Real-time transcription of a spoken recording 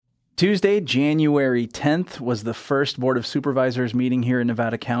Tuesday, January 10th was the first Board of Supervisors meeting here in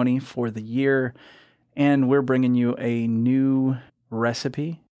Nevada County for the year, and we're bringing you a new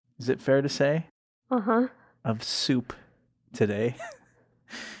recipe, is it fair to say? Uh-huh. Of soup today.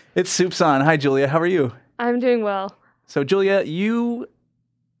 It's Soup's On. Hi, Julia. How are you? I'm doing well. So, Julia, you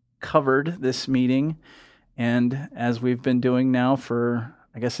covered this meeting, and as we've been doing now for,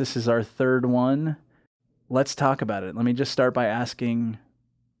 I guess this is our third one, let's talk about it. Let me just start by asking,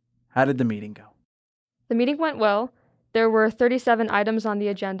 how did the meeting go? The meeting went well. There were 37 items on the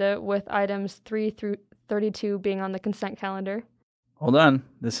agenda, with items 3 through 32 being on the consent calendar. Hold on.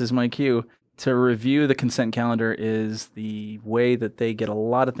 This is my cue. To review the consent calendar is the way that they get a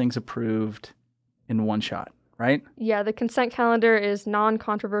lot of things approved in one shot, right? Yeah, the consent calendar is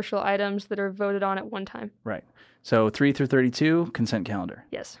non-controversial items that are voted on at one time. Right. So 3 through 32, consent calendar.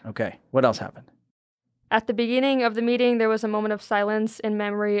 Yes. Okay. What else happened? At the beginning of the meeting, there was a moment of silence in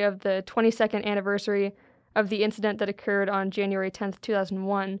memory of the 22nd anniversary of the incident that occurred on January 10th,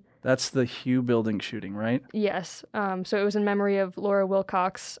 2001. That's the Hugh Building shooting, right? Yes. So it was in memory of Laura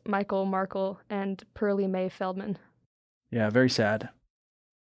Wilcox, Michael Markle, and Pearlie Mae Feldman. Yeah, very sad.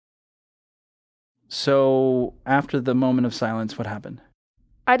 So after the moment of silence, what happened?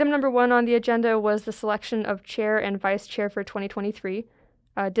 Item number 1 on the agenda was the selection of chair and vice chair for 2023.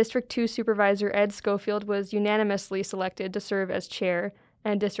 District 2 Supervisor Ed Schofield was unanimously selected to serve as chair,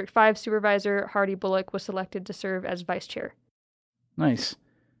 and District 5 Supervisor Hardy Bullock was selected to serve as vice chair. Nice.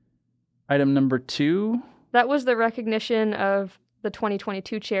 Item number 2? That was the recognition of the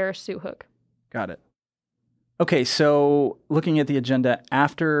 2022 chair, Sue Hook. Got it. Okay, so looking at the agenda,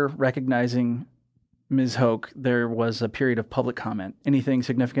 after recognizing Ms. Hoke, there was a period of public comment. Anything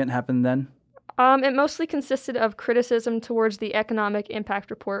significant happened then? It mostly consisted of criticism towards the economic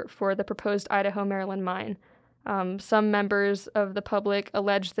impact report for the proposed Idaho-Maryland mine. Some members of the public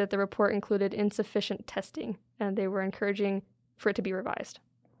alleged that the report included insufficient testing, and they were encouraging for it to be revised.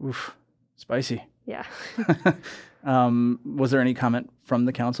 Oof, spicy. Yeah. Was there any comment from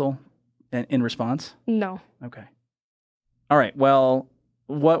the council in response? No. Okay. All right, well,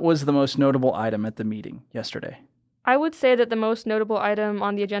 what was the most notable item at the meeting yesterday? I would say that the most notable item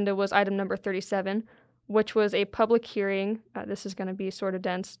on the agenda was item number 37, which was a public hearing, this is going to be sort of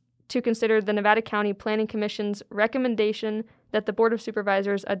dense, to consider the Nevada County Planning Commission's recommendation that the Board of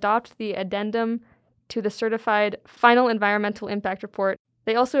Supervisors adopt the addendum to the certified final environmental impact report.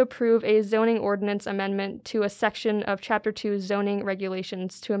 They also approve a zoning ordinance amendment to a section of Chapter 2 zoning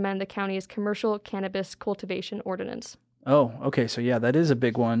regulations to amend the county's commercial cannabis cultivation ordinance. Oh, okay, so yeah, that is a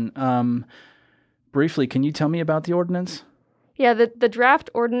big one. Briefly, can you tell me about the ordinance? Yeah, the draft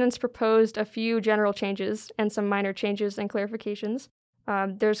ordinance proposed a few general changes and some minor changes and clarifications.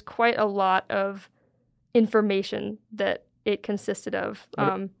 There's quite a lot of information that it consisted of.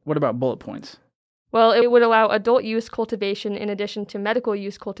 What about bullet points? Well, it would allow adult use cultivation in addition to medical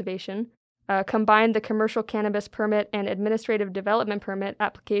use cultivation, combine the commercial cannabis permit and administrative development permit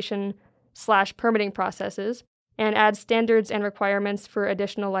application/permitting processes, and add standards and requirements for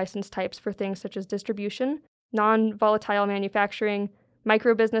additional license types for things such as distribution, non-volatile manufacturing,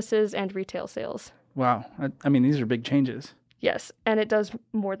 micro-businesses, and retail sales. Wow. I mean, these are big changes. Yes, and it does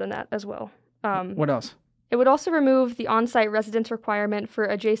more than that as well. What else? It would also remove the on-site residence requirement for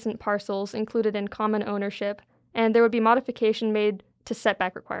adjacent parcels included in common ownership, and there would be modification made to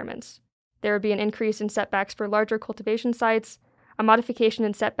setback requirements. There would be an increase in setbacks for larger cultivation sites, a modification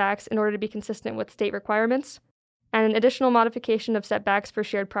in setbacks in order to be consistent with state requirements, and an additional modification of setbacks for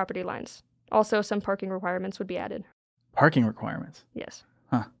shared property lines. Also, some parking requirements would be added. Parking requirements? Yes.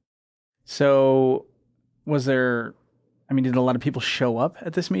 Huh. So, did a lot of people show up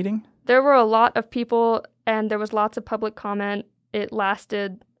at this meeting? There were a lot of people, and there was lots of public comment. It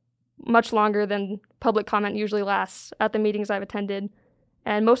lasted much longer than public comment usually lasts at the meetings I've attended.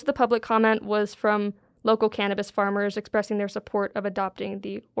 And most of the public comment was from local cannabis farmers expressing their support of adopting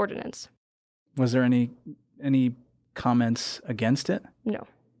the ordinance. Was there any comments against it? No.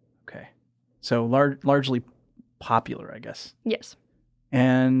 Okay. So largely popular, I guess. Yes.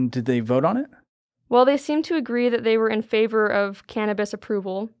 And did they vote on it? Well, they seemed to agree that they were in favor of cannabis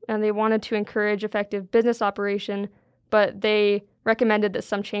approval, and they wanted to encourage effective business operation, but they recommended that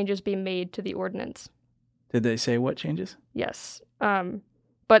some changes be made to the ordinance. Did they say what changes? Yes.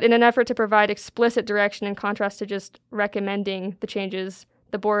 But in an effort to provide explicit direction in contrast to just recommending the changes,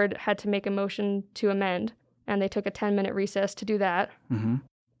 the board had to make a motion to amend, and they took a 10-minute recess to do that. Mm-hmm.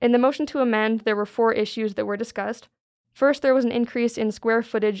 In the motion to amend, there were 4 issues that were discussed. First, there was an increase in square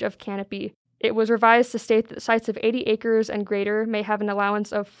footage of canopy. It was revised to state that sites of 80 acres and greater may have an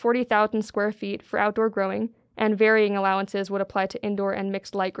allowance of 40,000 square feet for outdoor growing, and varying allowances would apply to indoor and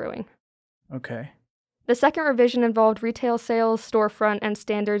mixed light growing. Okay. The second revision involved retail sales, storefront, and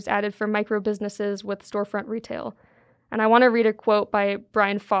standards added for micro businesses with storefront retail. And I want to read a quote by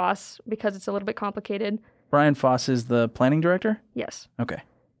Brian Foss because it's a little bit complicated. Brian Foss is the planning director? Yes. Okay.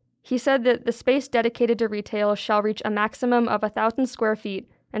 He said that the space dedicated to retail shall reach a maximum of 1,000 square feet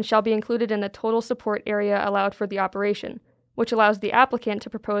and shall be included in the total support area allowed for the operation, which allows the applicant to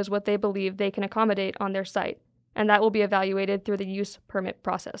propose what they believe they can accommodate on their site, and that will be evaluated through the use permit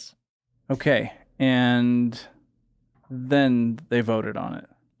process. Okay. And then they voted on it.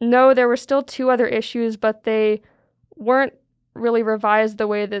 No, there were still 2 other issues, but they weren't really revised the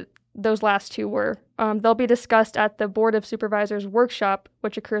way that those last 2 were. They'll be discussed at the Board of Supervisors workshop,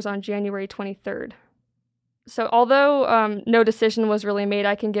 which occurs on January 23rd. So although no decision was really made,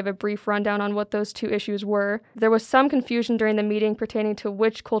 I can give a brief rundown on what those 2 issues were. There was some confusion during the meeting pertaining to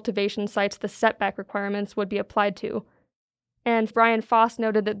which cultivation sites the setback requirements would be applied to. And Brian Foss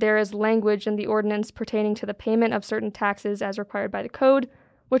noted that there is language in the ordinance pertaining to the payment of certain taxes as required by the code,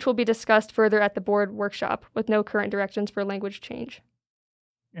 which will be discussed further at the board workshop, with no current directions for language change.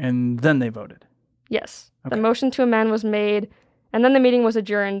 And then they voted. Yes. Okay. The motion to amend was made, and then the meeting was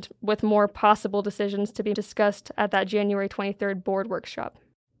adjourned with more possible decisions to be discussed at that January 23rd board workshop.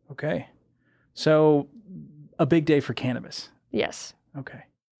 Okay. So a big day for cannabis. Yes. Okay.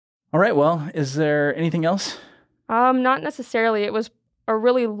 All right. Well, is there anything else? Not necessarily. It was a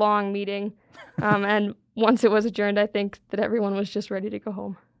really long meeting. And once it was adjourned, I think that everyone was just ready to go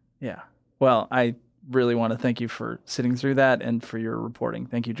home. Yeah. Well, I really want to thank you for sitting through that and for your reporting.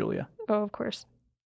 Thank you, Julia. Oh, of course.